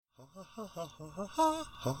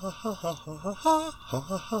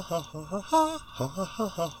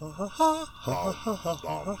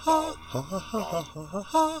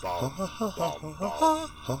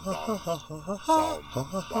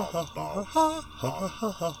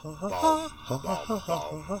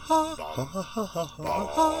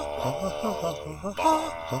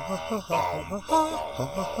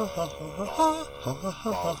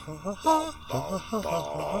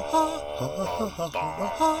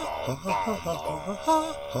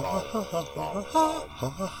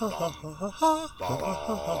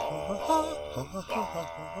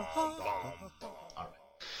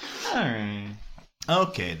Alright.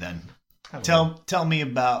 Okay, then. Tell me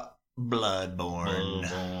about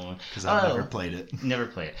Bloodborne. Because I've never played it. Never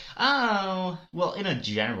played it. Oh, well, in a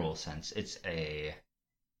general sense, it's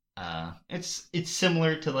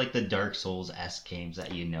similar to like the Dark Souls-esque games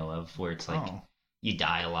that you know of, where it's like you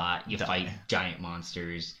die a lot, you fight giant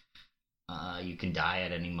monsters, you can die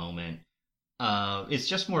at any moment. It's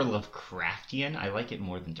just more Lovecraftian. I like it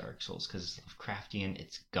more than Dark Souls because Lovecraftian,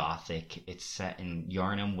 it's gothic. It's set in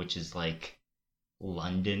Yharnam, which is like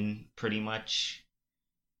London, pretty much.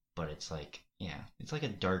 But it's like, it's like a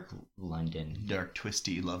dark London. Dark,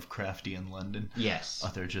 twisty, Lovecraftian London. Yes.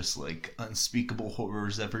 Are there just like unspeakable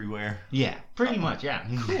horrors everywhere? Yeah, pretty much, yeah.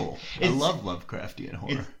 Cool. I love Lovecraftian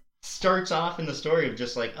horror. It starts off in the story of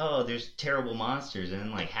just like, oh, there's terrible monsters. And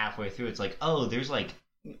then like halfway through, it's like, oh, there's like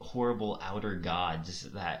horrible outer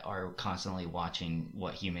gods that are constantly watching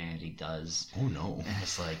what humanity does. Oh no. And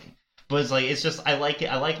it's like, but it's like, it's just, I like it.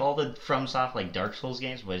 I like all the FromSoft like Dark Souls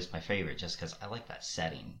games, but it's my favorite just because I like that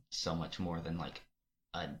setting so much more than like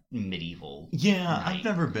a medieval night. I've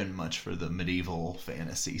never been much for the medieval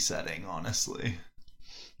fantasy setting, honestly.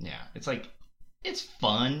 Yeah, it's like, it's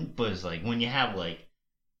fun, but it's like when you have like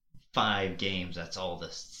 5 games that's all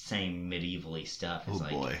the same medievally stuff, it's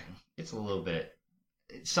boy. It's a little bit,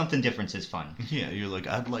 something different is fun. Yeah, you're like,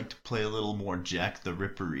 I'd like to play a little more Jack the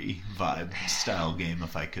Ripper-y vibe style game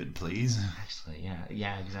if I could, please. Actually,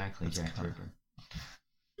 yeah, exactly. That's Jack the Ripper.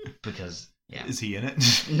 Because, is he in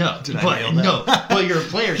it? No, Did I nail that? No. Well, your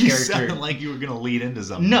player You character. sounded like you were gonna lead into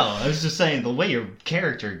something. No, I was just saying the way your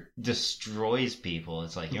character destroys people.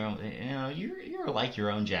 It's like you're like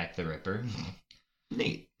your own Jack the Ripper.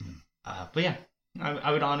 Neat. But yeah,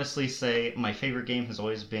 I would honestly say my favorite game has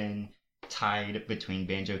always been tied between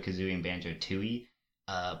Banjo-Kazooie and Banjo-Tooie.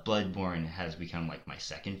 Bloodborne has become like my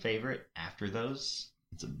second favorite after those.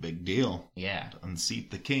 It's a big deal. Yeah. To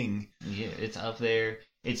unseat the king. Yeah, it's up there.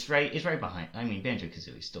 It's right behind. I mean,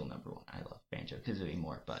 Banjo-Kazooie is still number 1. I love Banjo-Kazooie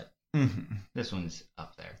more, but this one's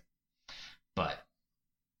up there. But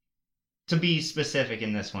to be specific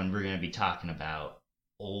in this one, we're going to be talking about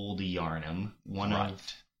Old Yharnam, one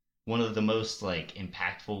of the most like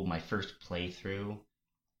impactful. My first playthrough.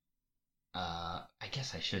 I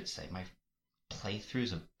guess I should say my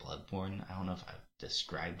playthroughs of Bloodborne. I don't know if I've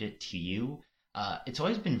described it to you. It's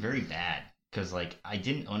always been very bad because like I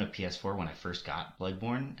didn't own a PS4 when I first got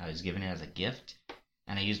Bloodborne. I was given it as a gift,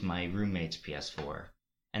 and I used my roommate's PS4.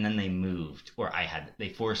 And then they moved, or they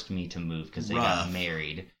forced me to move because they got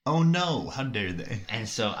married. Oh no! How dare they? And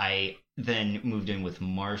so I then moved in with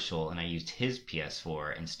Marshall, and I used his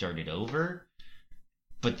PS4 and started over.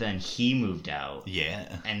 But then he moved out.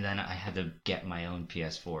 Yeah. And then I had to get my own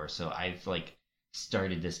PS4. So I've like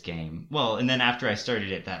started this game. Well, and then after I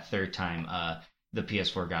started it that third time, the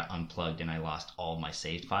PS4 got unplugged and I lost all my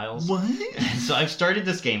saved files. What? So I've started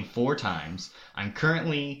this game 4 times. I'm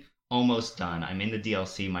currently almost done. I'm in the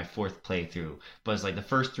DLC, my 4th playthrough. But it's like the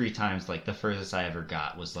first 3 times, like the furthest I ever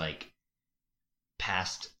got was like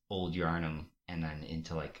past Old Yharnam. And then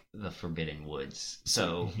into like the Forbidden Woods.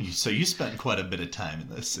 So you spent quite a bit of time in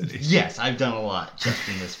this city. Yes, I've done a lot just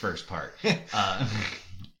in this first part.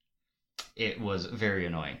 It was very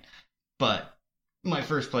annoying. But my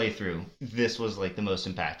first playthrough, this was like the most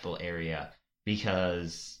impactful area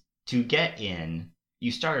because to get in,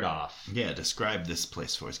 you start off. Yeah, describe this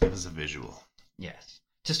place for us. Give us a visual. Yes.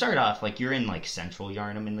 To start off, like you're in like central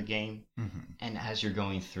Yharnam in the game, mm-hmm. and as you're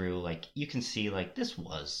going through, like you can see like this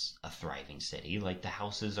was a thriving city. Like the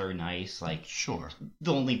houses are nice. Like sure.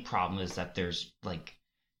 The only problem is that there's like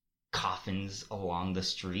coffins along the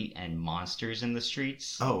street and monsters in the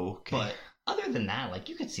streets. Oh, okay. But other than that, like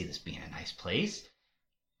you could see this being a nice place.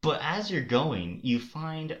 But as you're going, you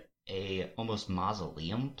find a almost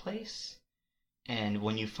mausoleum place, and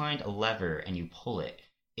when you find a lever and you pull it.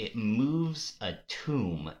 It moves a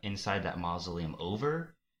tomb inside that mausoleum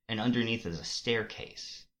over, and underneath is a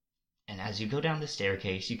staircase. And as you go down the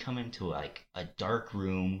staircase, you come into like a dark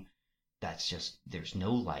room that's just, there's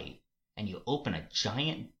no light. And you open a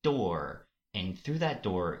giant door, And through that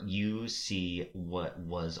door, you see what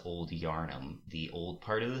was old Yharnam, the old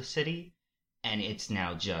part of the city, and it's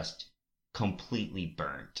now just completely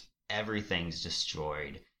burnt. Everything's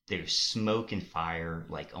destroyed. There's smoke and fire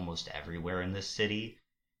like almost everywhere in this city,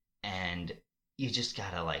 and you just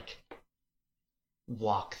gotta like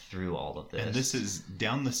walk through all of this. And this is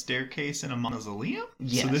down the staircase in a mausoleum?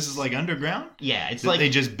 Yes. So this is like underground? Yeah, it's like they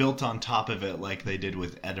just built on top of it like they did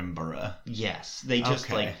with Edinburgh. Yes, they just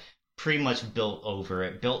like pretty much built over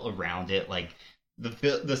it, built around it. Like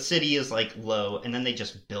the city is like low, and then they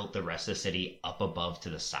just built the rest of the city up above to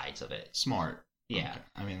the sides of it. Smart. Yeah. Okay.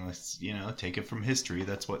 I mean, let's, take it from history.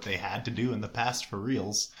 That's what they had to do in the past for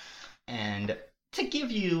reals. And to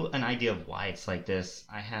give you an idea of why it's like this,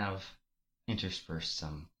 I have interspersed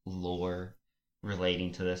some lore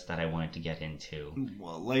relating to this that I wanted to get into.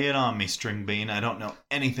 Well, lay it on me, String Bean. I don't know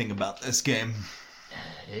anything about this game.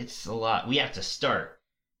 It's a lot. We have to start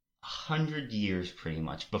 100 years pretty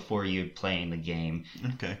much before you're playing the game.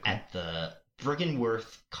 Okay, cool. At the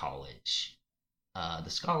Briggenworth College. The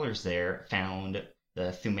scholars there found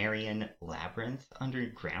the Thumerian labyrinth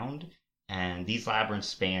underground, and these labyrinths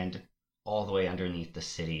spanned all the way underneath the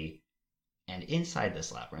city. And inside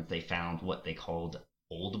this labyrinth, they found what they called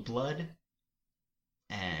old blood.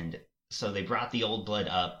 And so they brought the old blood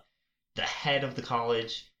up. The head of the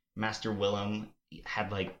college, Master Willem,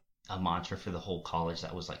 had like a mantra for the whole college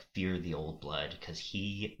that was like fear the old blood, because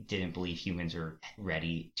he didn't believe humans are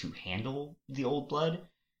ready to handle the old blood.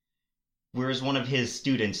 Whereas one of his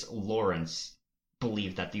students, Lawrence,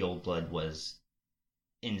 believed that the old blood was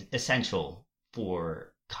essential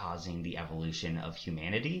for causing the evolution of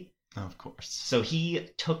humanity. Of course. So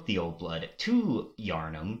he took the old blood to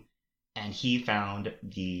Yharnam, and he found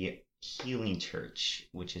the Healing Church,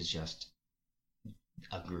 which is just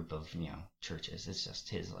a group of, churches. It's just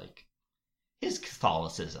his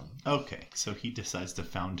Catholicism. Okay, so he decides to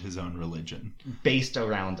found his own religion. Based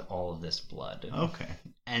around all of this blood. Okay.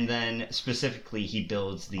 And then specifically he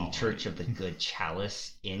builds the Church of the Good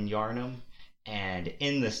Chalice in Yharnam. And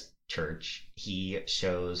in this church, he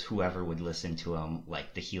shows whoever would listen to him,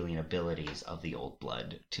 like, the healing abilities of the old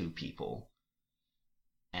blood to people.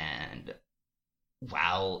 And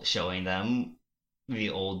while showing them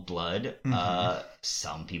the old blood,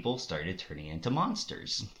 some people started turning into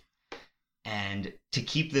monsters. And to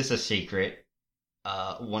keep this a secret,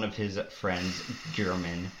 one of his friends,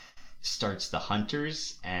 Gurman, starts the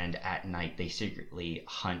hunters, and at night they secretly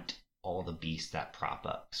hunt all the beasts that crop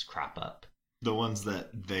up. The ones that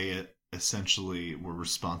they essentially were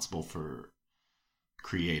responsible for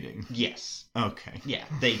creating. Yes. Okay. Yeah,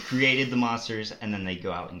 they created the monsters, and then they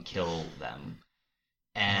go out and kill them.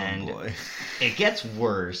 And it gets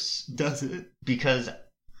worse. Does it? Because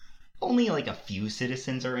only like a few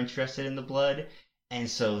citizens are interested in the blood, and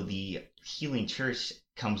so the Healing Church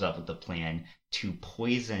comes up with a plan to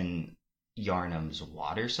poison Yharnam's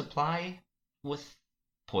water supply with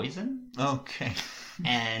poison. Okay.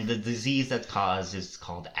 And the disease that's caused is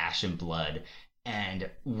called ashen blood. And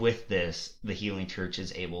with this, the Healing Church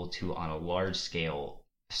is able to, on a large scale,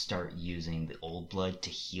 start using the old blood to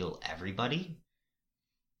heal everybody.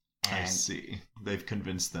 I see. They've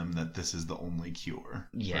convinced them that this is the only cure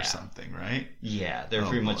or something, right? Yeah, they're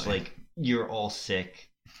pretty much like, you're all sick.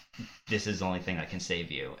 This is the only thing that can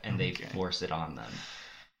save you. And they force it on them.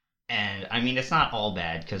 And, I mean, it's not all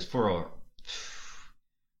bad, because I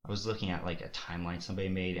was looking at, like, a timeline somebody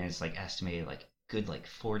made, and it's, like, estimated, like, good, like,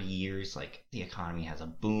 40 years. Like, the economy has a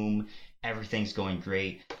boom. Everything's going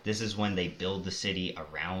great. This is when they build the city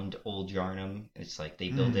around Old Yharnam. It's like they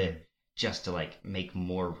build it just to like make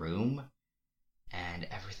more room, and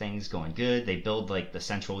everything's going good. They build like the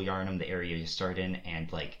central Yharnam, the area you start in,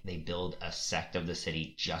 and like they build a sect of the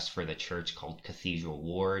city just for the church called Cathedral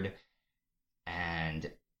Ward.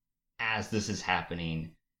 And as this is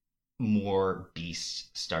happening, more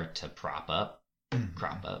beasts start to crop up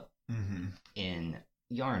in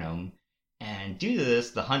Yharnam. And due to this,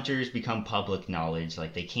 the hunters become public knowledge.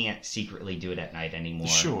 Like, they can't secretly do it at night anymore.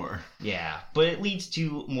 Sure. Yeah, but it leads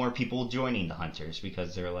to more people joining the hunters,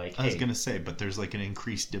 because they're like, hey. I was going to say, but there's, like, an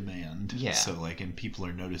increased demand. Yeah. So, like, and people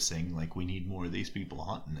are noticing, like, we need more of these people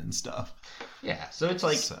hunting and stuff. Yeah, so it's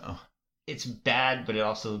like, it's bad, but it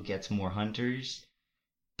also gets more hunters.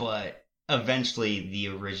 But eventually, the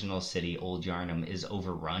original city, Old Yharnam, is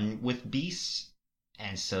overrun with beasts.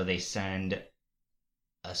 And so they send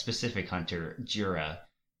a specific hunter, Jura,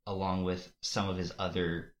 along with some of his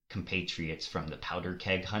other compatriots from the Powder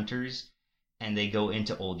Keg Hunters, and they go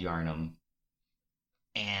into Old Yharnam.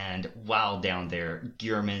 And while down there,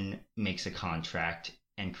 Gurman makes a contract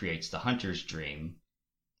and creates the Hunter's Dream,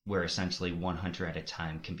 where essentially one hunter at a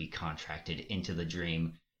time can be contracted into the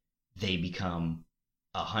dream. They become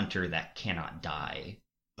a hunter that cannot die.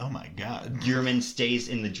 Oh my god. Yharnam stays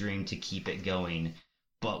in the dream to keep it going,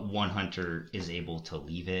 but one hunter is able to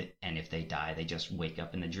leave it, and if they die, they just wake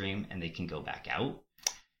up in the dream and they can go back out.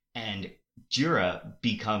 And Jura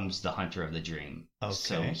becomes the hunter of the dream. Okay.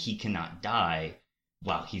 So he cannot die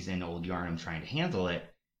while he's in old Yharnam trying to handle it.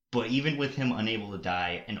 But even with him unable to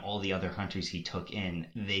die and all the other hunters he took in,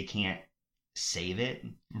 they can't save it.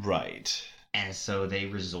 Right. And so they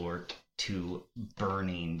resort to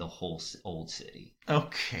burning the whole old city.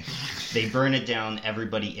 Okay. They burn it down,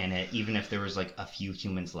 everybody in it, even if there was like a few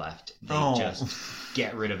humans left. They just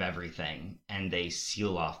get rid of everything, and they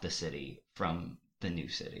seal off the city from the new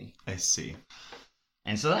city. I see.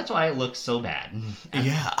 And so that's why it looks so bad.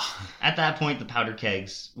 Yeah. At that point, the powder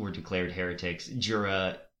kegs were declared heretics.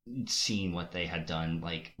 Jura, seeing what they had done,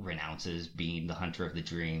 like, renounces being the hunter of the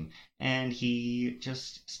dream, and he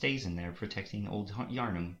just stays in there protecting old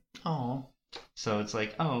Yharnam. Oh. So it's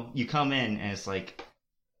like, oh, you come in, and it's like,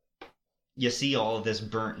 you see all of this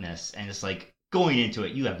burntness, and it's like, going into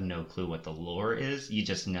it, you have no clue what the lore is. You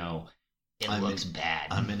just know it looks bad.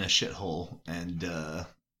 I'm in a shithole, and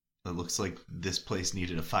it looks like this place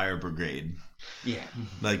needed a fire brigade. Yeah.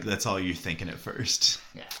 Like, that's all you're thinking at first.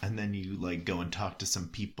 Yeah. And then you, like, go and talk to some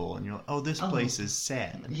people, and you're like, oh, this place is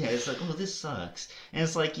sad. Yeah, it's like, oh, this sucks. And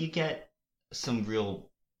it's like, you get some real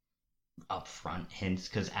upfront hints,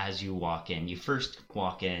 because as you walk in, you first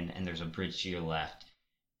walk in, and there's a bridge to your left,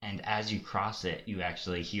 and as you cross it, you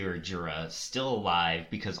actually hear Jura still alive,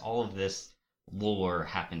 because all of this lore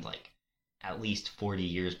happened, like, at least 40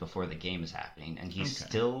 years before the game is happening, and he's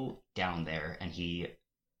still down there, and he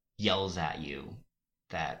yells at you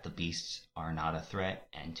that the beasts are not a threat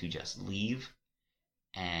and to just leave.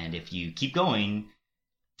 And if you keep going,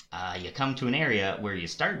 you come to an area where you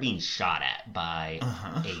start being shot at by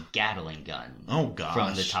a Gatling gun. Oh, gosh.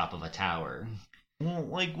 From the top of a tower. Well,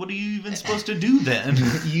 like, what are you even supposed to do then?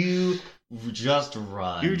 You just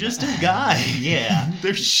run. You're just a guy. Yeah.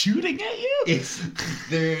 They're shooting at you?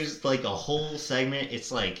 There's like a whole segment.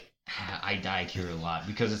 It's like, I died here a lot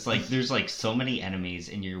because it's like there's like so many enemies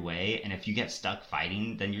in your way, and if you get stuck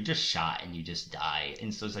fighting, then you're just shot and you just die.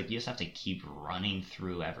 And so it's like you just have to keep running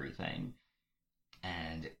through everything.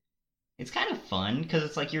 And it's kind of fun because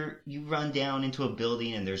it's like you run down into a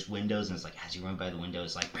building and there's windows, and it's like as you run by the window,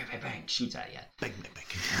 it's like bang, bang, bang, shoots at you. Bang, bang, bang.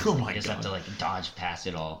 Oh my god. You just have to like dodge past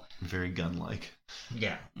it all. Very gun-like.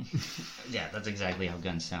 Yeah. Yeah, that's exactly how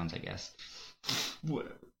guns sounds, I guess.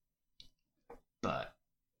 But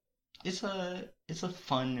it's a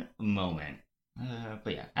fun moment.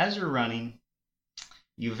 But yeah, as you're running,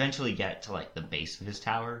 you eventually get to like the base of his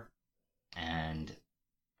tower, and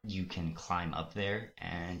you can climb up there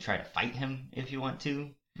and try to fight him if you want to.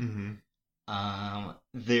 Mm-hmm.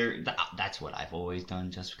 That's what I've always done,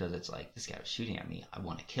 just because it's like, this guy was shooting at me, I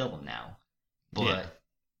want to kill him now. But yeah,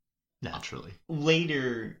 naturally,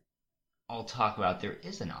 later I'll talk about there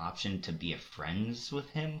is an option to be friends with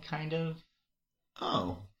him, kind of.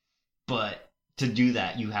 Oh. But to do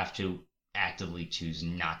that, you have to actively choose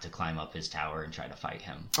not to climb up his tower and try to fight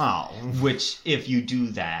him. Oh. Which, if you do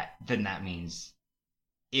that, then that means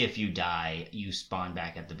if you die, you spawn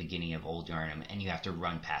back at the beginning of Old Yharnam, and you have to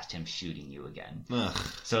run past him shooting you again. Ugh.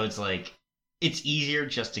 So it's like, it's easier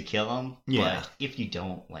just to kill him, yeah. But if you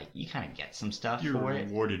don't, like, you kind of get some stuff You're for it. You're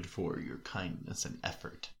rewarded for your kindness and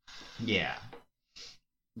effort. Yeah.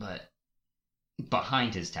 But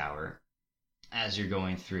behind his tower, as you're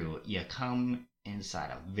going through, you come inside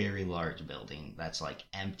a very large building that's, like,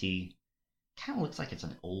 empty. Kind of looks like it's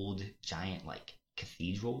an old, giant, like,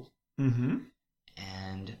 cathedral. Mm-hmm.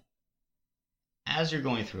 And as you're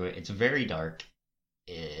going through it, it's very dark.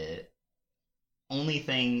 Only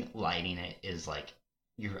thing lighting it is like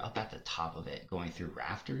you're up at the top of it going through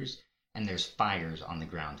rafters, and there's fires on the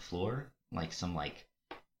ground floor, like some like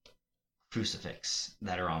crucifix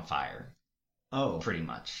that are on fire. Oh. Pretty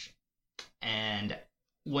much. And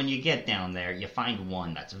when you get down there, you find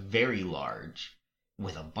one that's very large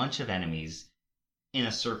with a bunch of enemies in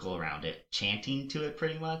a circle around it, chanting to it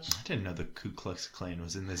pretty much. I didn't know the Ku Klux Klan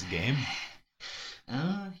was in this game.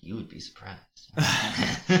 You would be surprised.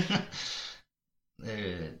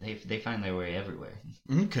 They find their way everywhere.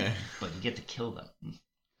 Okay. But you get to kill them.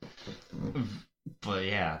 But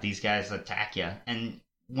yeah, these guys attack you. And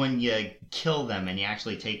when you kill them and you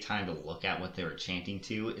actually take time to look at what they were chanting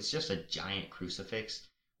to, it's just a giant crucifix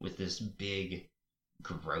with this big,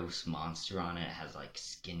 gross monster on it. It has like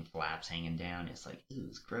skin flaps hanging down. It's like, ooh,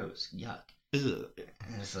 it's gross. Yuck. Ugh.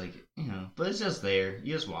 And it's like, but it's just there.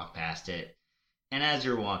 You just walk past it. And as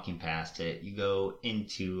you're walking past it, you go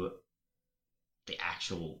into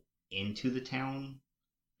the town,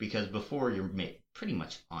 because before you're pretty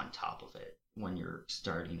much on top of it. When you're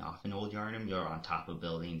starting off in Old Yharnam, you're on top of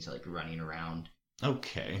buildings, like running around.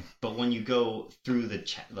 Okay. But when you go through the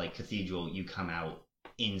cathedral, you come out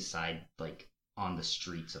inside, like on the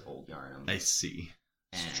streets of Old Yharnam. I see.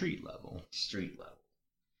 Street level.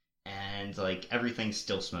 And like everything's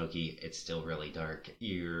still smoky. It's still really dark.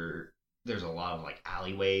 There's a lot of like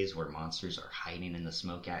alleyways where monsters are hiding in the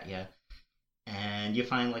smoke at you. And you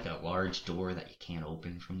find like a large door that you can't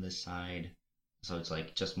open from this side. So it's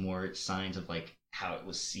like just more signs of like how it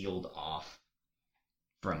was sealed off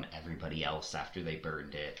from everybody else after they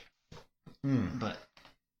burned it. But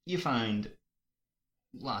you find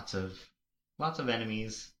lots of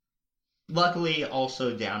enemies. Luckily,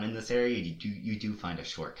 also down in this area, you do find a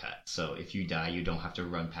shortcut. So if you die, you don't have to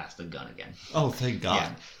run past the gun again. Oh, thank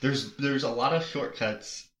God! Yeah, there's a lot of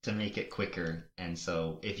shortcuts to make it quicker, and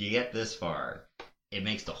so if you get this far, it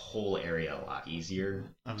makes the whole area a lot easier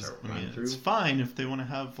to run through. It's fine if they want to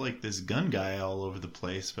have like this gun guy all over the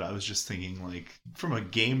place, but I was just thinking, like, from a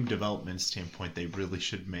game development standpoint, they really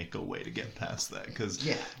should make a way to get past that. Because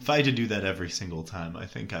if I had to do that every single time, I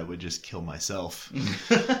think I would just kill myself.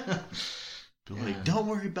 Be like, don't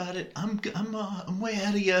worry about it. I'm way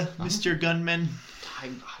ahead of you, Mr. Gunman.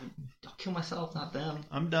 I'll kill myself, not them.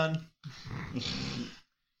 I'm done.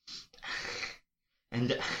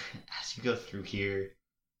 And as you go through here,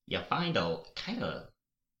 you find a kind of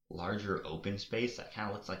larger open space that kind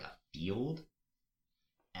of looks like a field.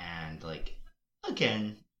 And, like,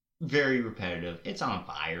 again, very repetitive. It's on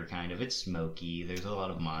fire, kind of. It's smoky. There's a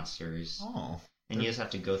lot of monsters. Oh. And you just have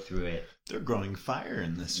to go through it. They're growing fire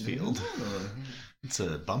in this field. It's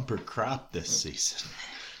a bumper crop this season.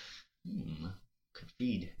 Could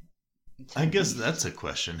feed. I guess that's a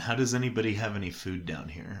question. How does anybody have any food down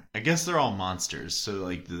here? I guess they're all monsters. So,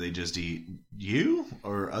 like, do they just eat you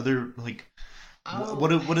or other, like, what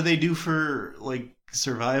do they do for, like,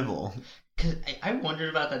 survival? Cause I wondered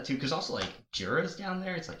about that too. Because also, like, Jura's down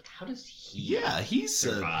there. It's like, how does he? Yeah, he's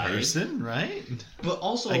survive? A person, right? But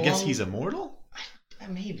also, I guess he's immortal.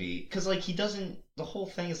 Maybe, because like he doesn't. The whole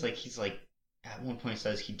thing is like he's like at one point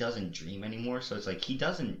says he doesn't dream anymore. So it's like he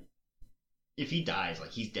doesn't. If he dies,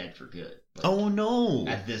 like, he's dead for good. Like, oh, no.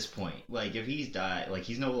 At this point. Like, if he's died, like,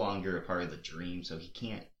 he's no longer a part of the dream, so he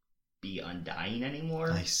can't be undying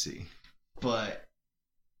anymore. I see. But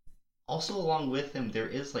also along with him, there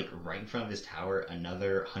is, like, right in front of his tower,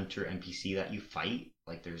 another hunter NPC that you fight.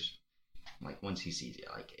 Like, there's, like, once he sees you,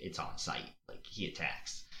 like, it's on sight. Like, he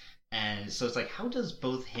attacks. And so it's like, how does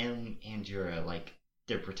both him and Jura, like,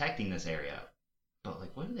 they're protecting this area, but,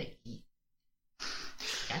 like, what do they eat?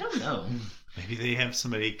 I don't know. Maybe they have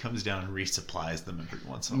somebody comes down and resupplies them every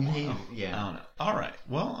once in a while. Yeah. I don't know. All right.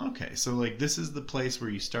 Well, okay. So, like, this is the place where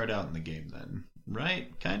you start out in the game then,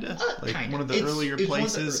 right? Kind of? Like, kinda. One of the earlier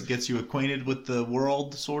places gets you acquainted with the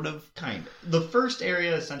world, sort of? Kind of. The first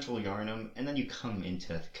area is Central Yharnam, and then you come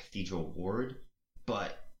into Cathedral Ward.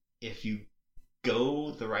 But if you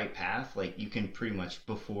go the right path, like, you can pretty much,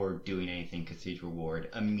 before doing anything Cathedral Ward,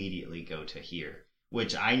 immediately go to here.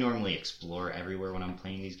 Which I normally explore everywhere when I'm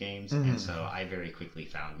playing these games, and so I very quickly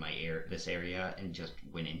found this area and just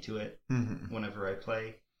went into it whenever I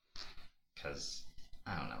play. Because,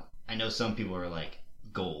 I don't know. I know some people are like,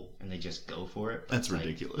 goal, and they just go for it. That's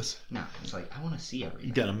ridiculous. No, it's like, I want to see everything.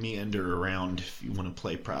 You gotta meander around if you want to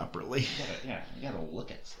play properly. You gotta look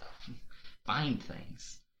at stuff. Find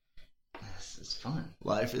things. This is fun.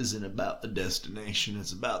 Life isn't about the destination,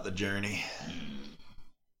 it's about the journey.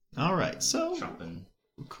 All right, so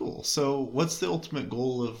cool. So what's the ultimate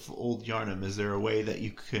goal of Old Yharnam? Is there a way that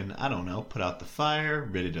you can, I don't know, put out the fire,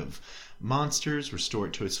 rid it of monsters, restore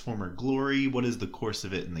it to its former glory? What is the course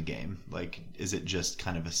of it in the game? Like, is it just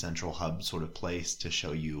kind of a central hub sort of place to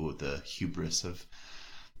show you the hubris of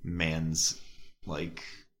man's, like...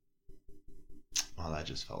 Well, that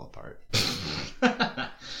just fell apart.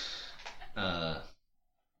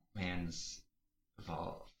 Man's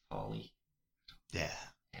folly. Yeah.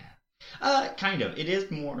 Kind of. It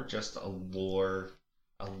is more just a lore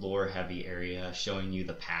heavy area showing you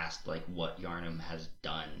the past, like what Yharnam has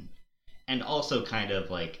done. And also kind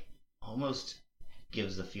of like almost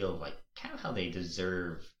gives the feel of like kind of how they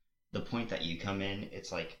deserve the point that you come in.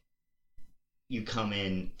 It's like you come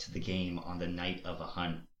in to the game on the night of a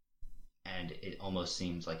hunt, and it almost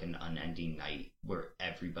seems like an unending night where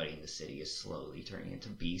everybody in the city is slowly turning into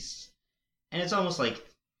beasts. And it's almost like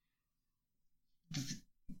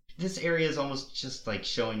this area is almost just like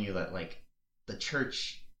showing you that like the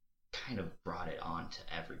church kind of brought it on to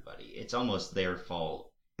everybody. It's almost their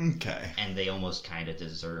fault Okay. And they almost kind of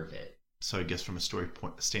deserve it. So I guess from a story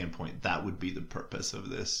standpoint, that would be the purpose of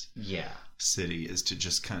this city, is to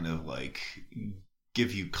just kind of like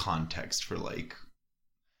give you context for like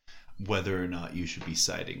whether or not you should be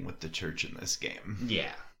siding with the church in this game.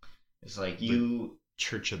 Yeah. It's like the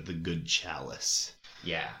Church of the Good Chalice.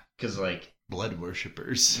 Yeah. Because like... blood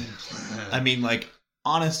worshippers. I mean, like,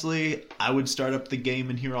 honestly, I would start up the game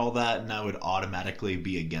and hear all that and I would automatically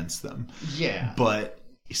be against them. Yeah. But...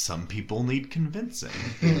 some people need convincing.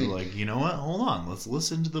 They're like, you know what? Hold on. Let's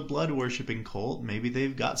listen to the blood worshipping cult. Maybe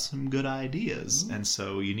they've got some good ideas. And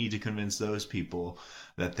so you need to convince those people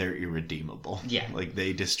that they're irredeemable. Yeah. Like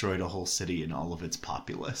they destroyed a whole city and all of its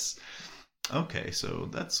populace. Okay, so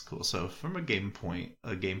that's cool. So from a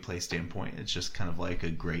gameplay standpoint, it's just kind of like a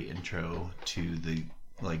great intro to the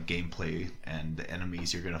like gameplay and the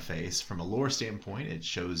enemies you're going to face. From a lore standpoint, it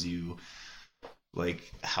shows you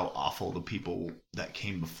like how awful the people that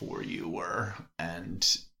came before you were,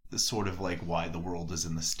 and the sort of like why the world is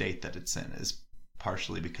in the state that it's in is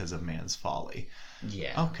partially because of man's folly.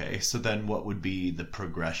 Yeah. Okay, so then what would be the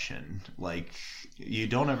progression? Like, you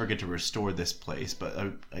don't ever get to restore this place, but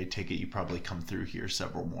I take it you probably come through here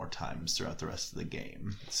several more times throughout the rest of the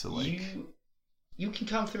game. So like... You can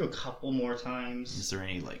come through a couple more times. Is there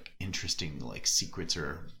any like interesting like secrets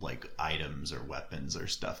or like items or weapons or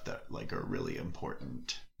stuff that like are really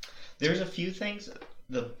important? There's a few things.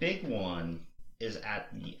 The big one is at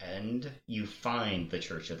the end, you find the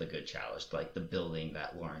Church of the Good Chalice, like the building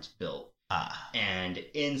that Lawrence built. And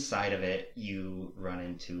inside of it, you run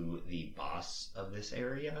into the boss of this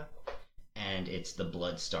area, and it's the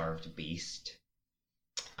blood-starved beast.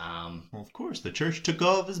 Well, of course, the church took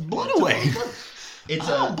all of his blood away. I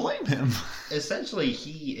don't blame him. Essentially,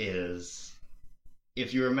 he is...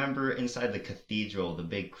 If you remember inside the cathedral, the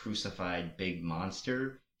big crucified big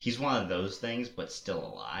monster, he's one of those things, but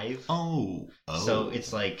still alive. Oh. So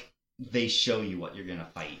it's like they show you what you're gonna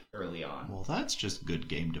fight early on. Well, that's just good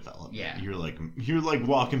game development. Yeah. You're like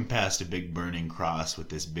walking past a big burning cross with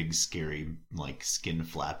this big scary like skin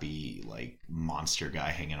flappy like monster guy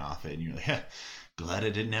hanging off it, and you're like, glad I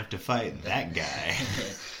didn't have to fight that guy.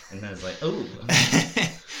 And then it's like, oh.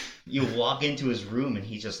 You walk into his room and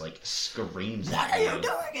he just like screams what at you. What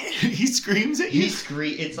are you doing? He screams at you?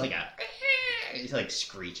 It's like a... He like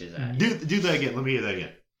screeches at you. Do that again. Let me hear that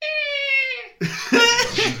again.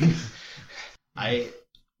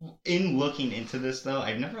 In looking into this though,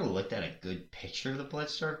 I've never looked at a good picture of the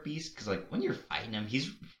Bloodstarved Beast, because like when you're fighting him,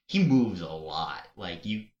 he moves a lot. Like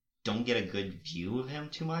you don't get a good view of him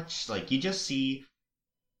too much. Like you just see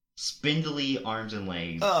spindly arms and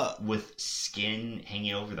legs with skin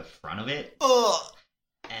hanging over the front of it.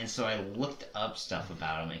 And so I looked up stuff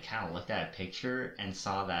about him and kind of looked at a picture and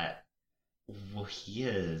saw that what he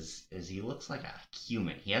is he looks like a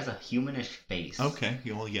human. He has a humanish face. Okay,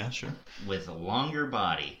 well, yeah, sure. With a longer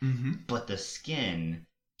body, but the skin,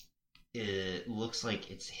 it looks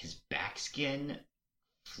like it's his back skin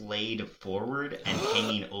flayed forward and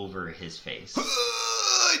hanging over his face.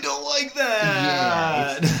 I don't like that.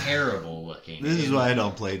 Yeah, it's terrible looking. This is why I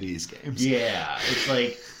don't play these games. Yeah, it's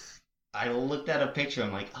like I looked at a picture.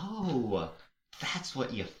 I'm like, oh, that's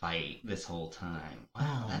what you fight this whole time.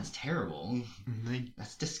 Wow, that's terrible.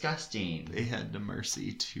 That's disgusting. They had the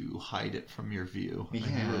mercy to hide it from your view. Yeah.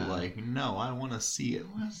 And you were like, no, I want to see it.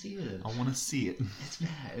 I want to see it. I want to see it. It's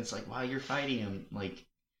bad. It's like while you're fighting him, like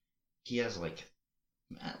he has like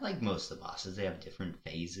most of the bosses, they have different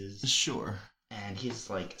phases. Sure. And his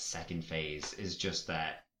like second phase is just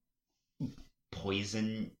that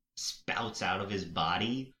poison spouts out of his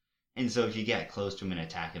body. And so if you get close to him and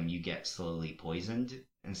attack him, you get slowly poisoned.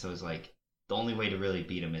 And so it's like, the only way to really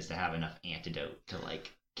beat him is to have enough antidote to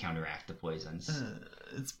like counteract the poisons.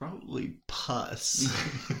 It's probably pus.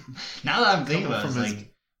 Now that I'm thinking about it, it's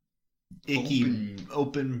like icky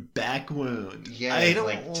open back wound. Yeah, I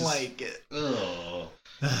don't like it. Ugh.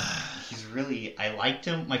 He's really... I liked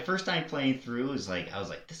him. My first time playing through is like... I was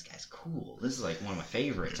like, this guy's cool. This is like one of my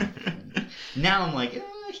favorites. Now I'm like, he's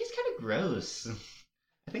kind of gross.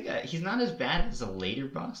 I think he's not as bad as a later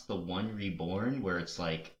boss, the one Reborn, where it's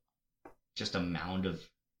like just a mound of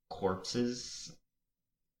corpses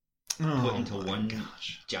put into one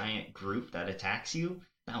giant group that attacks you.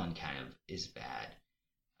 That one kind of is bad.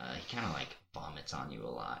 He kind of like vomits on you a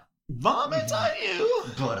lot. Vomits on you?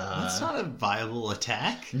 But that's not a viable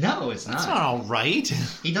attack. No, it's not. That's not all right.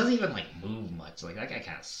 He doesn't even like move much. Like that guy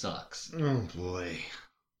kind of sucks. Oh boy.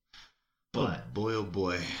 But oh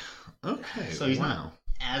boy. Okay. So he's not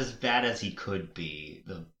as bad as he could be,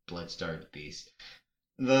 the Bloodstarved Beast.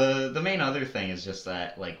 The main other thing is just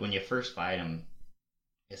that like when you first fight him,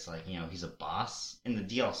 it's like, he's a boss. In the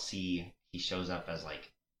DLC, he shows up as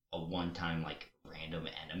like a one-time like random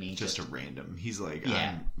enemy. Just a random. He's like,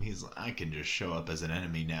 I can just show up as an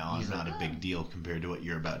enemy now. I'm not a big deal compared to what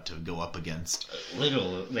you're about to go up against.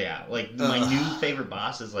 Literally, yeah. Like my new favorite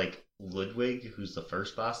boss is like Ludwig, who's the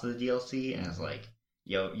first boss of the DLC, and it's like,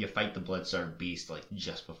 you fight the Bloodstarved Beast like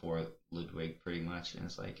just before Ludwig, pretty much, and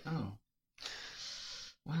it's like, oh,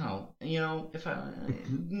 wow. If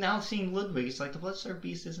now seeing Ludwig, it's like the Bloodstarved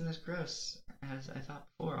Beast isn't as gross as I thought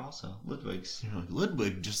before. Also,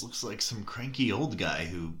 Ludwig just looks like some cranky old guy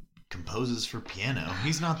who composes for piano.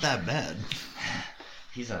 He's not that bad.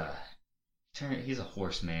 He's a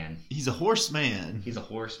horseman. He's a horseman. He's a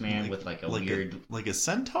horseman with like a weird... like a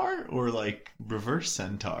centaur or like reverse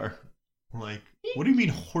centaur? Like, what do you mean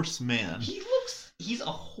horseman? He's a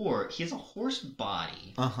horse. He has a horse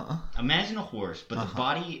body. Uh-huh. Imagine a horse, but the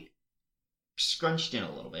body scrunched in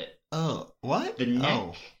a little bit. Oh, what? The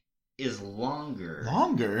neck is longer.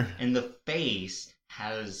 Longer? And the face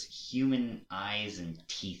has human eyes and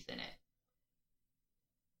teeth in it.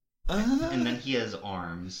 And then he has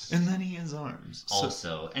arms.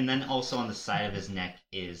 Also. And then also on the side of his neck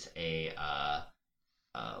is a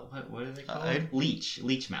what are they called?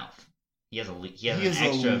 Leech mouth. He has an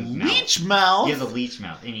extra leech mouth. He has a leech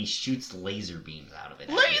mouth, and he shoots laser beams out of it.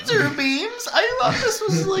 Laser beams? I thought this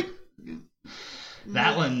was like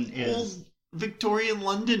that one is old Victorian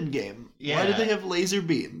London game. Yeah. Why do they have laser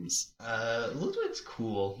beams? Ludwig's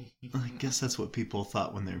cool. I guess that's what people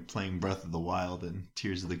thought when they were playing Breath of the Wild and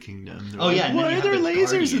Tears of the Kingdom. Why are there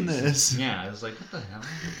lasers in this? Yeah, I was like, what the hell?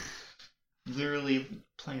 Literally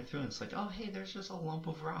playing through, and it's like, oh hey, there's just a lump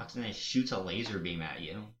of rocks, and it shoots a laser beam at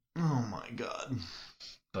you. Oh my god.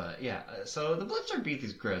 But yeah, so the Bloodstarved Beast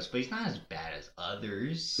is gross, but he's not as bad as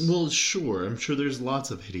others. Well, sure. I'm sure there's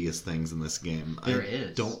lots of hideous things in this game.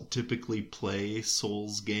 I don't typically play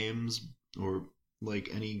Souls games or like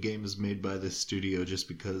any games made by this studio just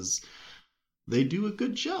because they do a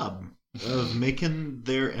good job of making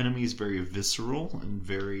their enemies very visceral and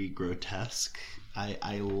very grotesque.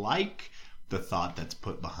 I like the thought that's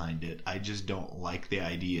put behind it. I just don't like the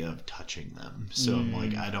idea of touching them. So I'm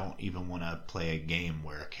like, I don't even want to play a game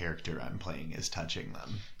where a character I'm playing is touching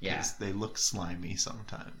them. Yeah. They look slimy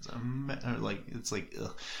sometimes. It's like,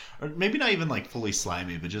 ugh. Or maybe not even like fully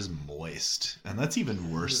slimy, but just moist. And that's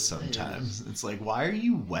even worse sometimes. It's like, why are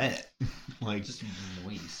you wet? Like, just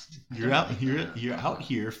moist. You're out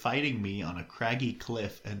here fighting me on a craggy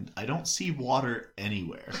cliff, and I don't see water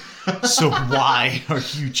anywhere. So why are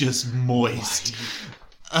you just moist?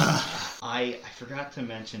 I forgot to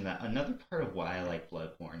mention that another part of why I like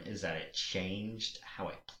Bloodborne is that it changed how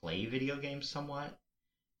I play video games somewhat.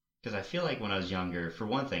 Because I feel like when I was younger, for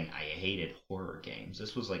one thing, I hated horror games.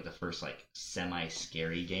 This was like the first like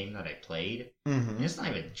semi-scary game that I played. Mm-hmm. And it's not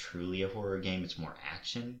even truly a horror game, it's more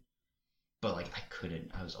action. But like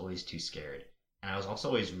I was always too scared. And I was also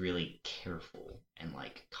always really careful and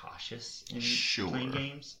like cautious in playing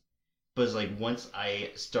games. But it's like once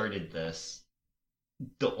I started this,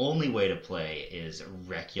 the only way to play is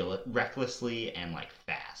recklessly and like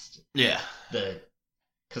fast. Yeah.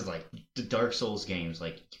 Because like the Dark Souls games,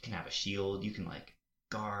 like you can have a shield, you can like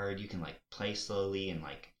guard, you can like play slowly and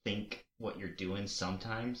like think what you're doing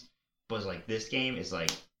sometimes. But it's like this game is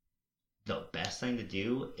like the best thing to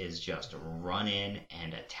do is just run in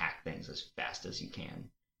and attack things as fast as you can.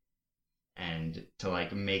 And to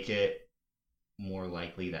like make it more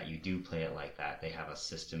likely that you do play it like that, they have a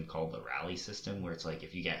system called the rally system where it's like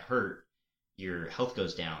if you get hurt, your health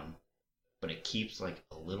goes down, but it keeps like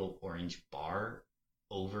a little orange bar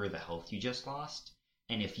over the health you just lost.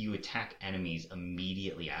 And if you attack enemies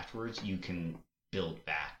immediately afterwards, you can build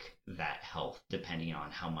back that health depending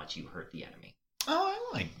on how much you hurt the enemy. Oh,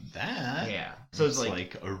 I like that. Yeah. So it's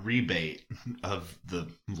like a rebate of the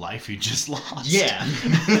life you just lost. Yeah.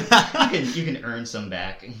 you can earn some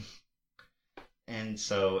back. And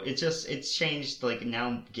so it's changed. Like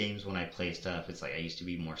now games when I play stuff, it's like I used to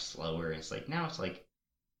be more slower. And it's like now it's like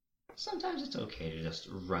sometimes it's okay to just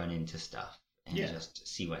run into stuff and just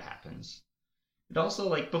see what happens. But also,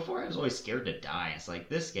 like, before I was always scared to die. It's like,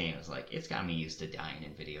 this game is like, it's got me used to dying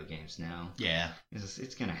in video games now. Yeah.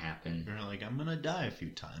 It's gonna happen. You're like, I'm gonna die a few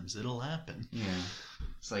times. It'll happen. Yeah.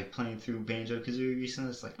 It's like playing through Banjo-Kazooie recently.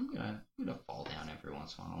 It's like, I'm gonna fall down every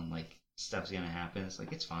once in a while and, like, stuff's gonna happen. It's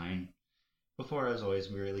like, it's fine. Before I was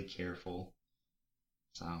always really careful.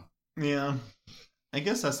 So. Yeah. I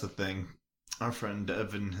guess that's the thing. Our friend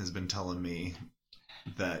Evan has been telling me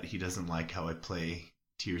that he doesn't like how I play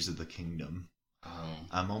Tears of the Kingdom. Oh.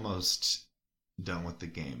 I'm almost done with the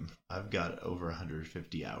game. I've got over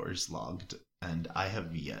 150 hours logged, and I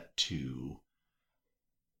have yet to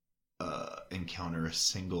encounter a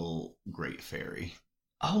single Great Fairy.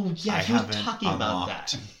 Oh yeah, I he was haven't talking about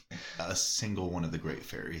that. A single one of the Great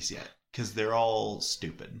Fairies yet, because they're all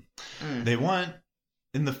stupid. Mm. They want,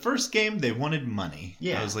 in the first game, they wanted money.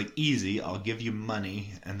 Yeah. I was like, easy, I'll give you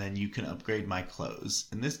money, and then you can upgrade my clothes.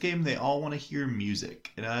 In this game, they all want to hear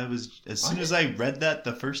music. And I was, as soon as I read that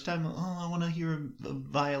the first time, I want to hear a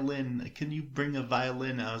violin. Can you bring a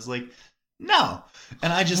violin? I was like, no.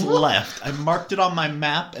 And I just left. I marked it on my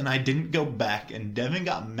map, and I didn't go back. And Devin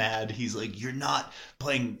got mad. He's like, you're not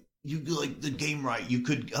playing... You like the game right. You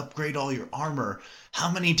could upgrade all your armor.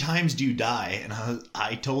 How many times do you die? And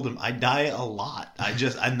I told him I die a lot.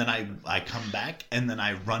 And then I come back and then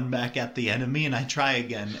I run back at the enemy and I try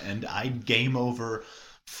again and I game over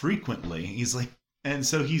frequently. He's like, and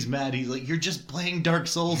so he's mad. He's like, you're just playing Dark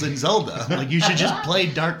Souls and Zelda. Like you should just play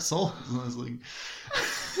Dark Souls. And I was like,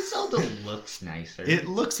 Zelda looks nicer. It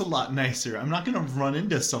looks a lot nicer. I'm not going to run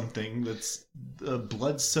into something that's a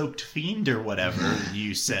blood-soaked fiend or whatever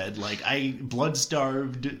you said. Like,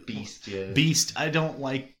 blood-starved beast. Yeah. Beast. I don't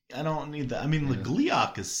need that. I mean, the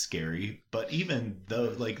Gleeok is scary, but even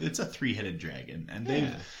though, like, it's a three-headed dragon. And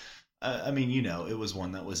they've, I mean, you know, it was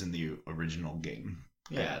one that was in the original game.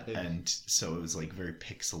 Yeah. And so it was, like, very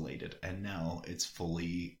pixelated. And now it's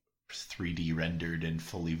fully 3D rendered and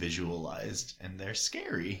fully visualized, and they're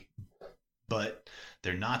scary, but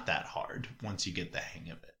they're not that hard once you get the hang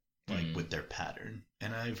of it, like with their pattern.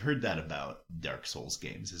 And I've heard that about Dark Souls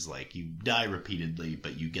games, is like you die repeatedly,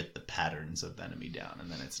 but you get the patterns of the enemy down, and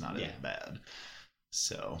then it's not as bad.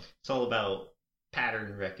 So it's all about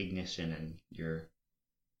pattern recognition and your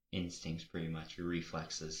instincts, pretty much, your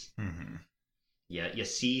reflexes. Mm-hmm. Yeah, you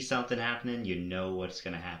see something happening, you know what's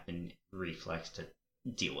going to happen, reflex to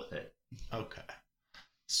deal with it. Okay.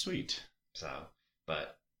 Sweet. So,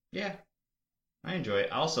 but yeah, I enjoy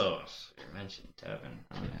it. Also, you mentioned Devin.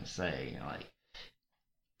 I'm gonna say, like,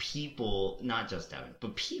 people, not just Devin,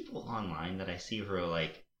 but people online that I see who are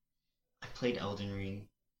like, I played Elden Ring.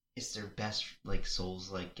 It's their best like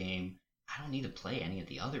Souls-like game. I don't need to play any of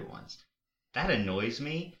the other ones. That annoys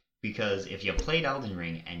me because if you played Elden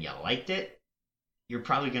Ring and you liked it, you're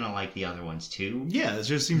probably going to like the other ones too. Yeah, it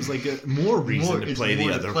just seems like more reason to play the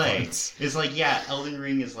other ones. It's like, yeah, Elden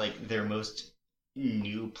Ring is like their most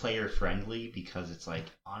new player friendly because it's like,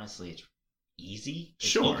 honestly, it's easy.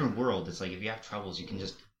 It's open world. It's like if you have troubles, you can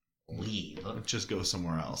just leave. Just go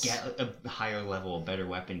somewhere else. Get a higher level, a better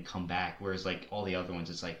weapon, come back. Whereas like all the other ones,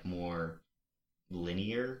 it's like more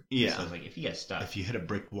linear. Yeah. So it's like if you get stuck. If you hit a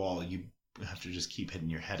brick wall, you have to just keep hitting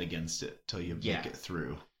your head against it till you make it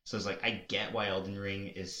through. So it's like, I get why Elden Ring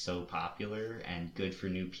is so popular and good for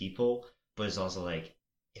new people, but it's also like,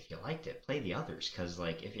 if you liked it, play the others. Because,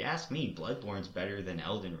 like, if you ask me, Bloodborne's better than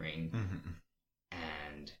Elden Ring. Mm-hmm.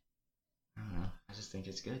 And, I don't know, I just think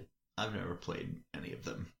it's good. I've never played any of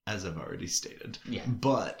them, as I've already stated. Yeah.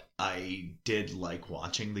 But I did like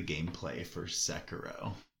watching the gameplay for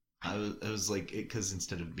Sekiro. I was like, because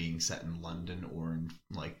instead of being set in London or in,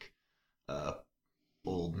 like,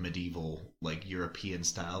 old medieval like European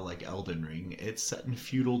style like Elden Ring, it's set in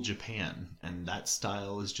feudal Japan, and that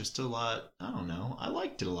style is just a lot, I don't know, I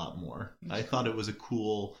liked it a lot more. I thought it was a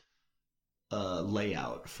cool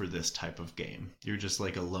layout for this type of game. You're just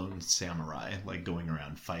like a lone samurai, like going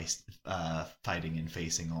around fighting and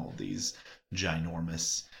facing all these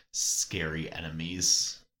ginormous scary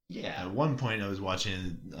enemies. Yeah. At one point, I was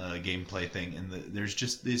watching a gameplay thing, and there's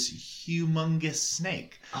just this humongous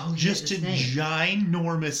snake. Oh, just a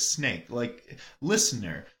ginormous snake. Like,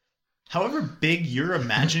 listener, however big you're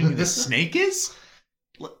imagining this snake is,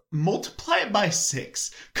 multiply it by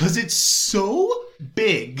 6, because it's so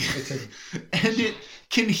big, and it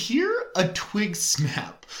can hear a twig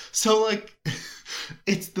snap. So, like,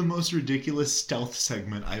 it's the most ridiculous stealth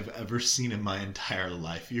segment I've ever seen in my entire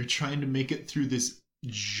life. You're trying to make it through this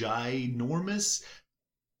ginormous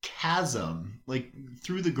chasm, like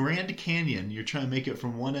through the Grand Canyon. You're trying to make it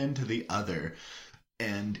from one end to the other,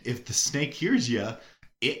 and if the snake hears you,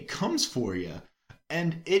 it comes for you,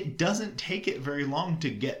 and it doesn't take it very long to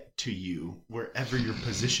get to you wherever your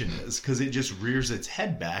position is, because it just rears its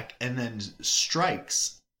head back and then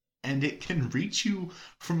strikes, and it can reach you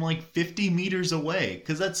from like 50 meters away,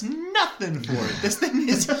 because that's nothing for it. This thing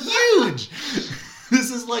is huge. This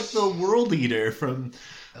is like the World Eater from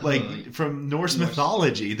Norse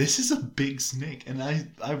mythology. This is a big snake, and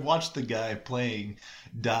I watched the guy playing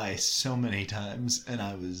die so many times, and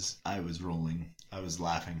I was rolling. I was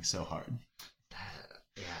laughing so hard.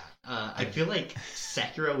 I feel like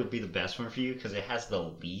Sekiro would be the best one for you because it has the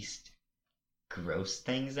least gross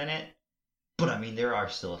things in it. But I mean, there are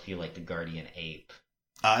still a few, like the Guardian Ape.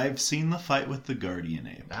 I've seen the fight with the Guardian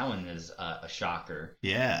Ape. That one is a shocker.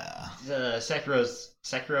 Yeah. The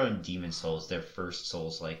Sekiro and Demon Souls, their first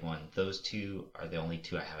Souls-like one. Those two are the only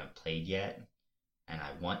two I haven't played yet, and I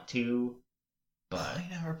want to. But I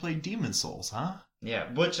never played Demon Souls, huh?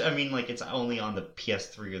 Yeah, which, I mean, like, it's only on the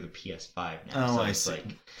PS3 or the PS5 now. Oh, so I see.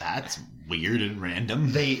 Like, that's weird and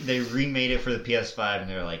random. They remade it for the PS5, and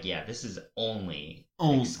they're like, yeah, this is only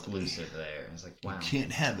exclusive there. I was like, wow. You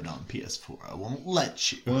can't have it on PS4. I won't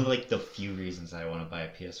let you. One of, like, the few reasons I want to buy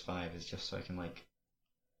a PS5 is just so I can, like,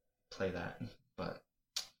 play that. But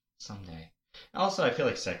someday. Also, I feel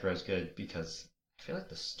like Sekiro's good because I feel like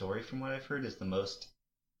the story, from what I've heard, is the most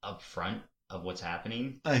upfront of what's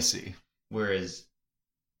happening. I see. Whereas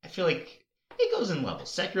I feel like it goes in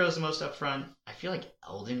levels. Sekiro's the most upfront. I feel like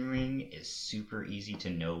Elden Ring is super easy to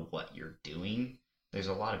know what you're doing. There's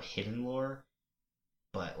a lot of hidden lore,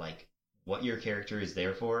 but like what your character is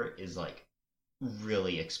there for is like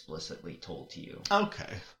really explicitly told to you.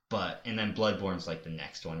 Okay. And then Bloodborne's like the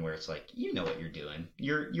next one where it's like, you know what you're doing.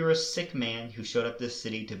 You're a sick man who showed up this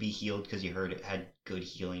city to be healed because you heard it had good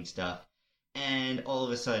healing stuff. And all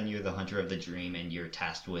of a sudden, you're the hunter of the dream, and you're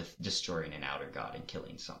tasked with destroying an outer god and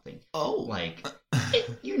killing something. Oh. Like,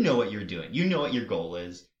 you know what you're doing. You know what your goal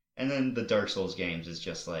is. And then the Dark Souls games is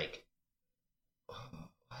just like, oh,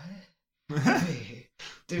 what? Wait,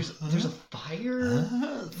 there's a fire?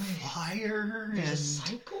 Fire? There's a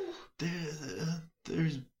cycle?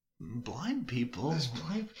 There's blind people.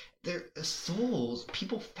 There's souls.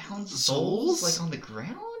 People found souls? Like, on the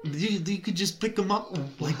ground? You could just pick them up,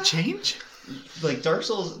 like, change? Like, Dark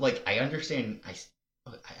Souls, like, I understand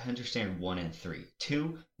 1 and 3.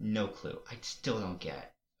 2, no clue. I still don't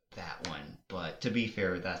get that one. But to be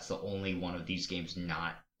fair, that's the only one of these games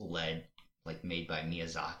not made by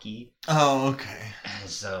Miyazaki. Oh, okay. And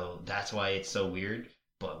so that's why it's so weird.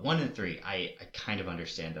 But 1 and 3, I kind of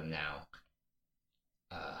understand them now.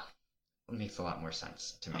 It makes a lot more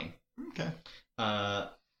sense to me. Oh, okay. I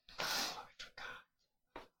forgot.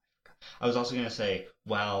 I was also going to say,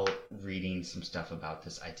 while reading some stuff about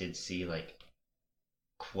this, I did see, like,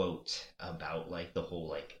 quote about, like, the whole,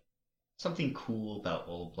 like, something cool about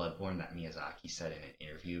old Bloodborne that Miyazaki said in an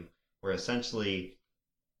interview, where essentially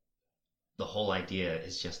the whole idea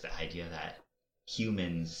is just the idea that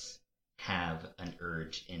humans have an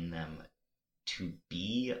urge in them to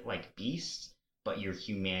be like beasts, but your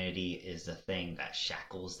humanity is the thing that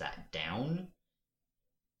shackles that down.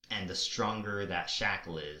 And the stronger that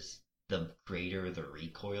shackle is, the greater the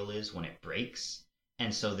recoil is when it breaks.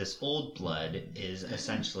 And so this old blood is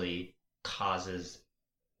essentially causes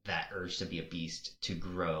that urge to be a beast to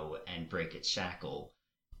grow and break its shackle.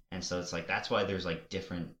 And so it's like, that's why there's like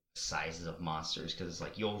different sizes of monsters, because it's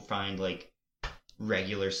like you'll find like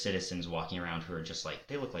regular citizens walking around who are just like,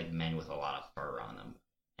 they look like men with a lot of fur on them.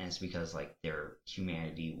 And it's because like their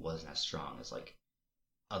humanity wasn't as strong as like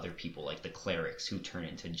other people, like the clerics who turn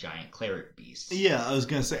into giant cleric beasts. Yeah, I was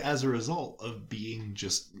gonna say, as a result of being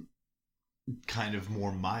just kind of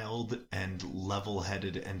more mild and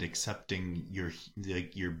level-headed and accepting your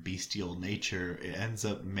bestial nature, it ends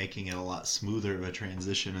up making it a lot smoother of a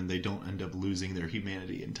transition, and they don't end up losing their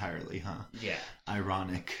humanity entirely, huh? Yeah.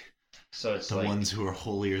 Ironic. So it's the like, ones who are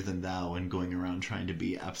holier than thou and going around trying to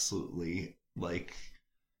be absolutely like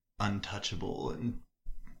untouchable and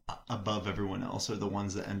above everyone else are the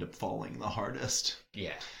ones that end up falling the hardest.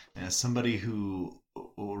 Yeah. And as somebody who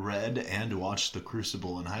read and watched The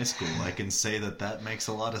Crucible in high school, I can say that makes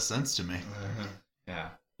a lot of sense to me. Yeah.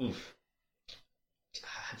 Oof.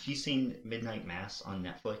 Have you seen Midnight Mass on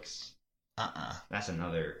Netflix? That's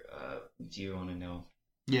another, do you want to know?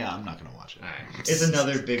 Yeah, I'm not going to watch it. Alright. It's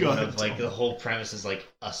another big one of, like, the whole premise is, like,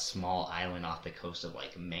 a small island off the coast of,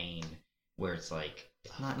 like, Maine, where it's, like,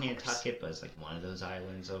 not Nantucket, but it's, like, one of those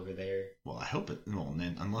islands over there. Well, I hope it,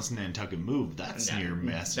 unless Nantucket moved, that's near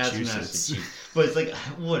Massachusetts. That's Massachusetts. But it's, like,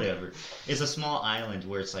 whatever. It's a small island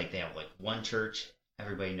where it's, like, they have, like, one church,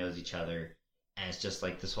 everybody knows each other, and it's just,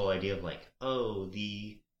 like, this whole idea of, like, oh,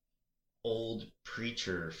 the old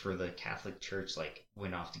preacher for the Catholic Church, like,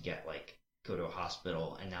 went off to go to a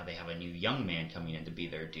hospital, and now they have a new young man coming in to be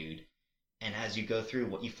their dude. And as you go through,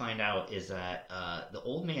 what you find out is that the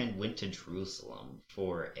old man went to Jerusalem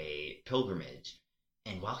for a pilgrimage,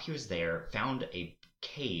 and while he was there, found a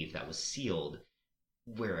cave that was sealed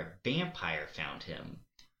where a vampire found him,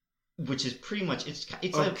 which is pretty much, it's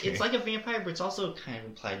like a vampire, but it's also kind of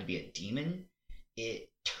implied to be a demon. It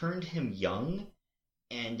turned him young,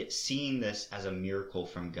 and seeing this as a miracle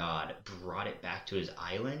from God, brought it back to his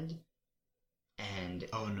island, and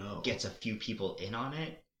gets a few people in on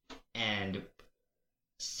it, and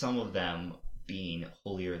some of them, being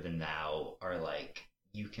holier than thou, are like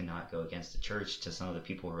you cannot go against the church, to some of the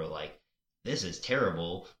people who are like, this is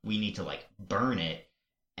terrible, we need to like burn it.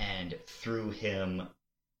 And through him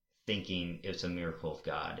thinking it's a miracle of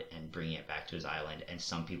God and bringing it back to his island, and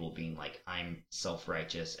some people being like, I'm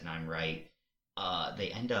self-righteous and I'm right, they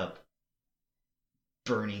end up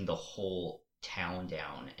burning the whole town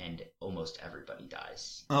down and almost everybody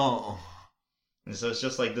dies. Oh. And so it's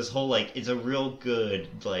just like this whole, like, it's a real good,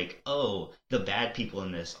 like, oh, the bad people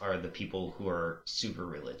in this are the people who are super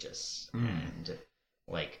religious. And,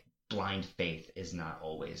 like, blind faith is not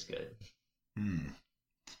always good.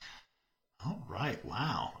 All right.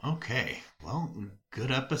 Wow. Okay. Well, good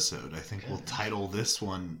episode. I think we'll title this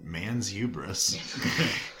one Man's Hubris.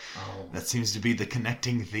 That seems to be the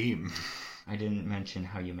connecting theme. I didn't mention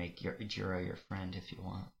how you make Jura your friend if you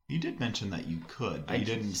want. You did mention that you could, but you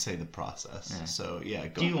didn't say the process. Yeah. So, yeah.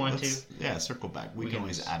 Do you want to? Yeah, circle back. We can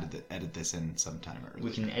always edit this in sometime early.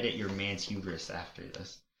 We can edit your Man's Hubris after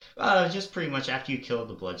this. Just pretty much after you kill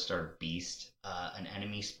the Bloodstar Beast, an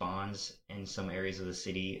enemy spawns in some areas of the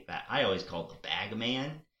city that I always call the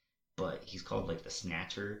Bagman, but he's called like the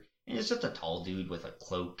Snatcher. And it's just a tall dude with a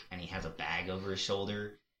cloak, and he has a bag over his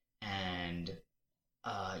shoulder. And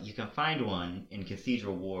you can find one in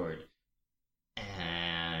Cathedral Ward,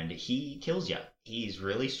 and he kills you. He's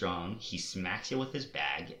really strong. He smacks you with his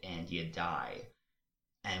bag, and you die.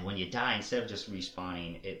 And when you die, instead of just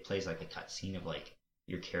respawning, it plays like a cutscene of like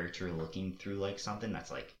your character looking through like something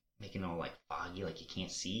that's like making it all like foggy, like you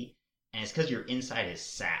can't see. And it's because you're inside his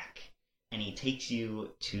sack, and he takes you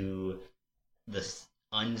to this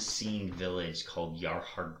unseen village called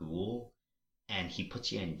Yharnam, and he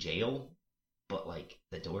puts you in jail, but like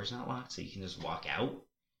the door's not locked, so you can just walk out.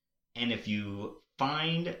 And if you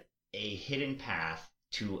find a hidden path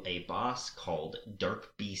to a boss called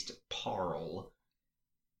Dark Beast Parl,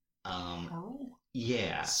 Parl?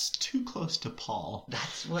 Yeah, it's too close to Paul.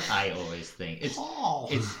 That's what I always think. It's Paul.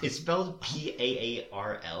 It's spelled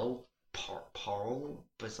Paarl, Parl,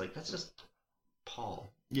 but it's like, that's just Paul.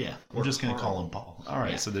 Yeah, we're just going to call him Paul. All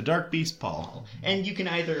right, so the Dark Beast Paul. And you can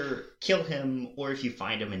either kill him, or if you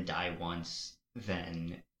find him and die once,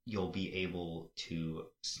 then you'll be able to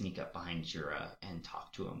sneak up behind Jura and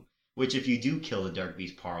talk to him. Which, if you do kill the Dark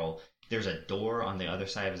Beast Parl, there's a door on the other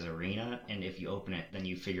side of his arena, and if you open it, then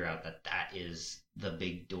you figure out that that is the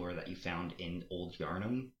big door that you found in Old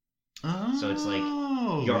Yharnam. Oh, so it's like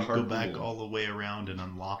you go back all the way around and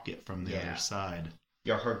unlock it from the other side.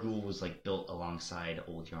 Yharnam was like built alongside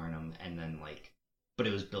Old Yharnam, and then like, but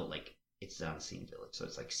it was built like it's an unseen village, so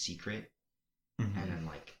it's like secret, and then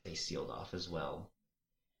like they sealed off as well.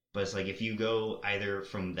 But it's like if you go either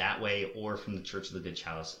from that way or from the Church of the Ditch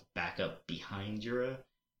House back up behind Jura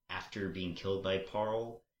after being killed by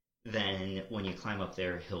Parl, then when you climb up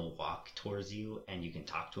there, he'll walk towards you and you can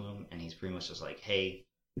talk to him, and he's pretty much just like, hey,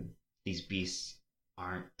 these beasts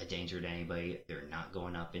aren't a danger to anybody. They're not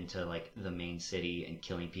going up into like the main city and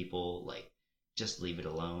killing people. Like, just leave it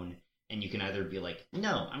alone. And you can either be like,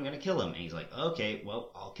 no, I'm going to kill him. And he's like, okay,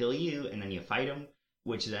 well, I'll kill you. And then you fight him,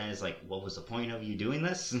 which then is like, what was the point of you doing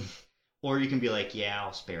this? Or you can be like, yeah,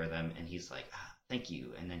 I'll spare them. And he's like, thank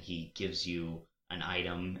you. And then he gives you an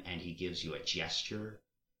item, and he gives you a gesture.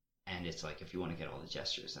 And it's like, if you want to get all the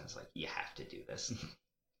gestures, then it's like, you have to do this.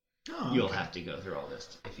 Oh, okay. You'll have to go through all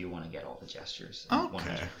this if you want to get all the gestures. Okay.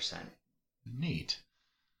 100%. Neat.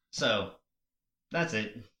 So, that's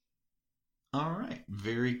it. All right.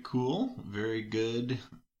 Very cool. Very good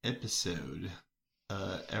episode.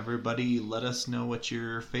 Everybody let us know what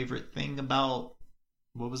your favorite thing about,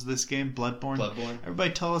 what was this game? Bloodborne? Bloodborne.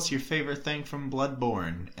 Everybody tell us your favorite thing from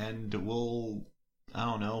Bloodborne, and we'll, I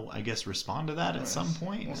don't know, I guess respond to that at some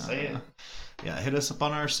point. We'll say it. Yeah, hit us up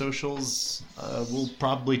on our socials. We'll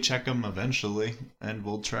probably check them eventually, and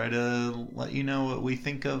we'll try to let you know what we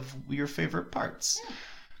think of your favorite parts.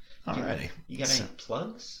 Yeah. Alrighty. You got any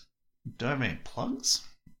plugs? Do I have any plugs?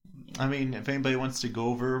 I mean, if anybody wants to go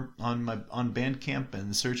over on Bandcamp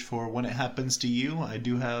and search for When It Happens to You, I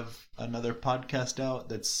do have another podcast out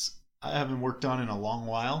that's I haven't worked on in a long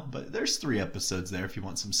while, but there's 3 episodes there if you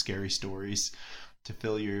want some scary stories to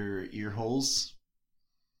fill your ear holes.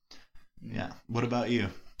 Yeah. What about you?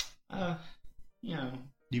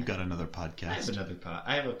 You've got another podcast.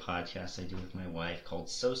 I have a podcast I do with my wife called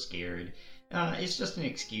So Scared. It's just an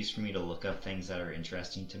excuse for me to look up things that are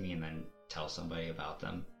interesting to me and then tell somebody about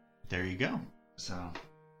them. There you go. So,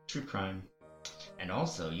 true crime. And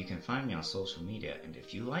also, you can find me on social media, and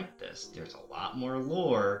if you like this, there's a lot more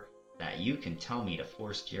lore that you can tell me to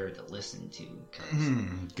force Jared to listen to.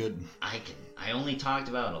 Good. I only talked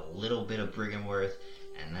about a little bit of Brighamworth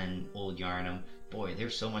and then Old Yharnam. Boy,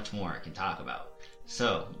 there's so much more I can talk about.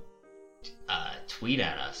 So, tweet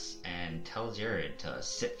at us and tell Jared to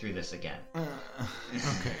sit through this again.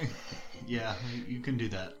 Okay. Yeah, you can do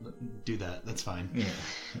that. Do that. That's fine. Yeah.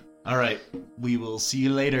 All right. We will see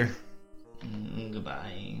you later.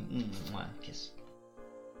 Goodbye. Kiss.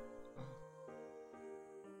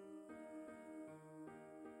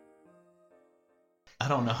 I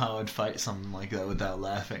don't know how I'd fight something like that without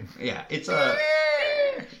laughing. Yeah, it's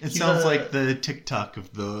It sounds like the TikTok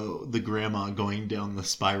of the grandma going down the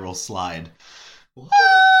spiral slide. I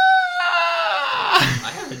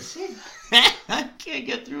haven't seen that. I can't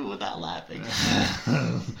get through without laughing.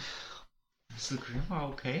 Is the grandma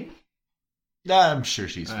okay? I'm sure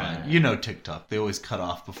she's fine. You know TikTok. They always cut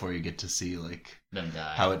off before you get to see like them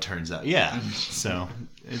die. How it turns out. Yeah. So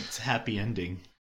it's happy ending.